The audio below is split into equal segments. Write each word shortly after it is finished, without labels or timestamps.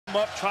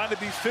Up trying to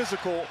be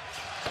physical.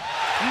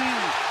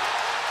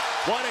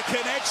 What a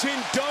connection,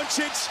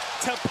 Doncic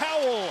to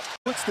Powell.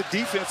 Puts the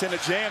defense in a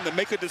jam to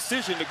make a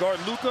decision to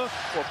guard Luka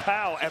or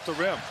Powell at the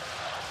rim.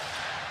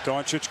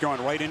 Doncic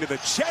going right into the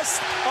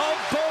chest of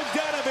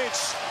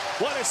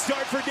Bogdanovic. What a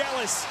start for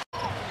Dallas.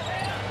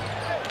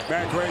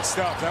 Man, great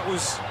stuff.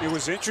 It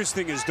was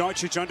interesting as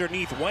Doncic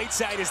underneath.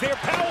 Whiteside is there.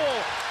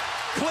 Powell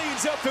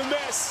cleans up the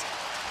mess.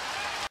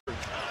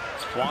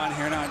 Juan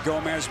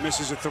Hernan-Gomez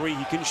misses a three.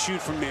 He can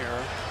shoot from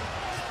there.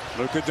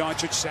 Luka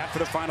Doncic sat for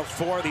the Final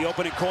Four, the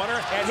opening quarter,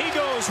 and he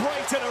goes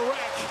right to the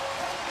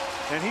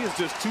rack. And he is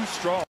just too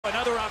strong.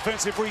 Another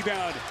offensive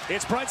rebound.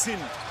 It's Brunson.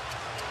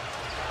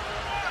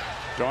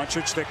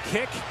 Doncic the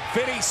kick.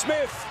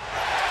 Finney-Smith.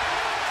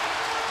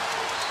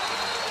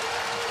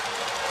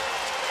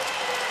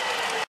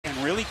 And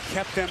really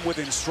kept them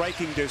within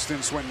striking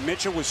distance when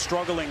Mitchell was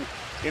struggling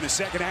in the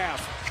second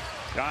half.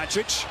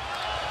 Doncic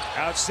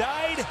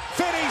outside.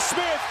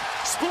 Finney-Smith.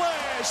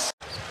 Splash.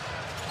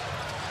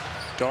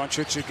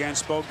 Doncic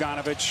against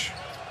Bogdanovic.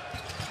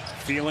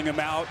 Feeling him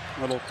out.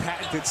 Little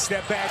patented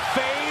step back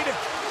fade.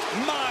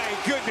 My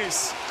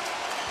goodness.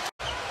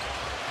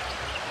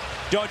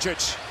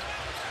 Doncic.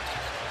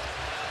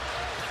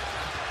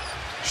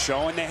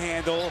 Showing the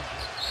handle.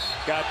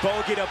 Got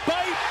Bogey to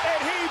bite,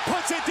 and he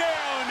puts it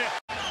down.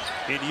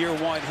 In year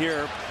one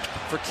here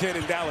for Kidd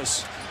in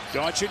Dallas.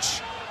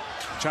 Doncic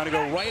trying to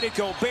go right at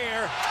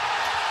Gobert.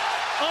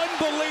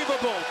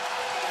 Unbelievable.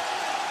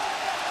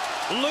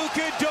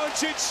 Luka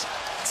Doncic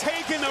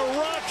taking the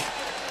rock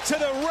to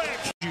the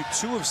wreck.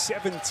 2 of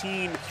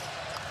 17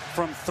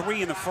 from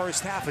 3 in the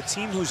first half. A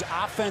team whose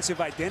offensive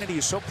identity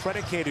is so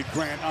predicated,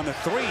 Grant, on the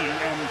 3.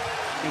 And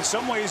in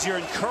some ways, you're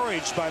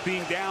encouraged by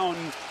being down,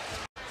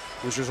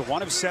 which was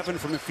 1 of 7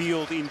 from the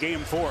field in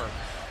Game 4.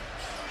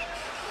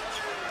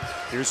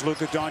 Here's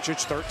Luka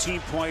Doncic,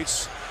 13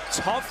 points.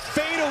 Tough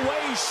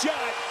fadeaway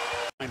shot.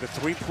 And the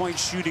three-point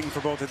shooting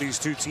for both of these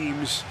two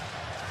teams,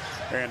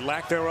 and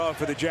lack thereof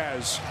for the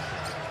Jazz.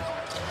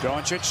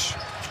 Doncic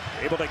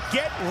able to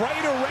get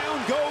right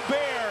around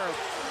Gobert.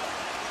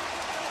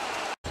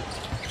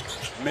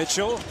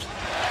 Mitchell,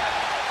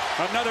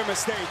 another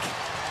mistake.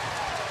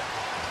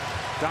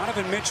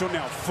 Donovan Mitchell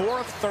now 4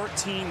 of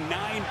 13,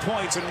 9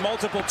 points and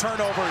multiple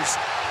turnovers.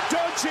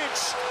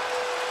 Doncic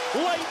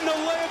lighting the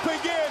lamp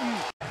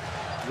again.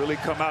 Really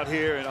come out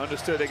here and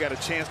understood they got a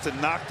chance to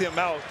knock them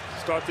out.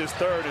 Start this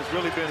third. It's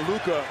really been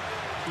Luka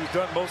who's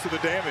done most of the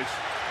damage.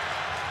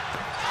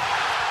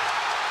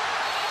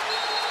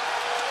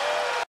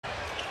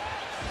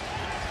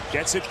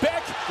 Gets it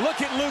back.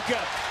 Look at Luka.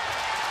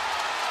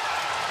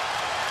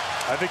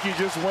 I think he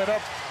just went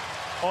up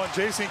on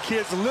Jason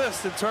Kidd's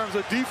list in terms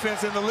of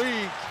defense in the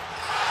league.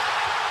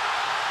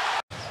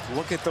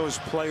 Look at those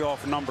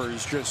playoff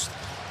numbers. Just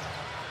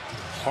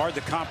hard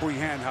to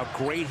comprehend how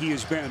great he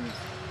has been.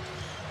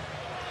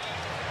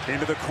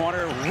 Into the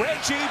corner,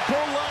 Reggie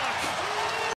Bullock.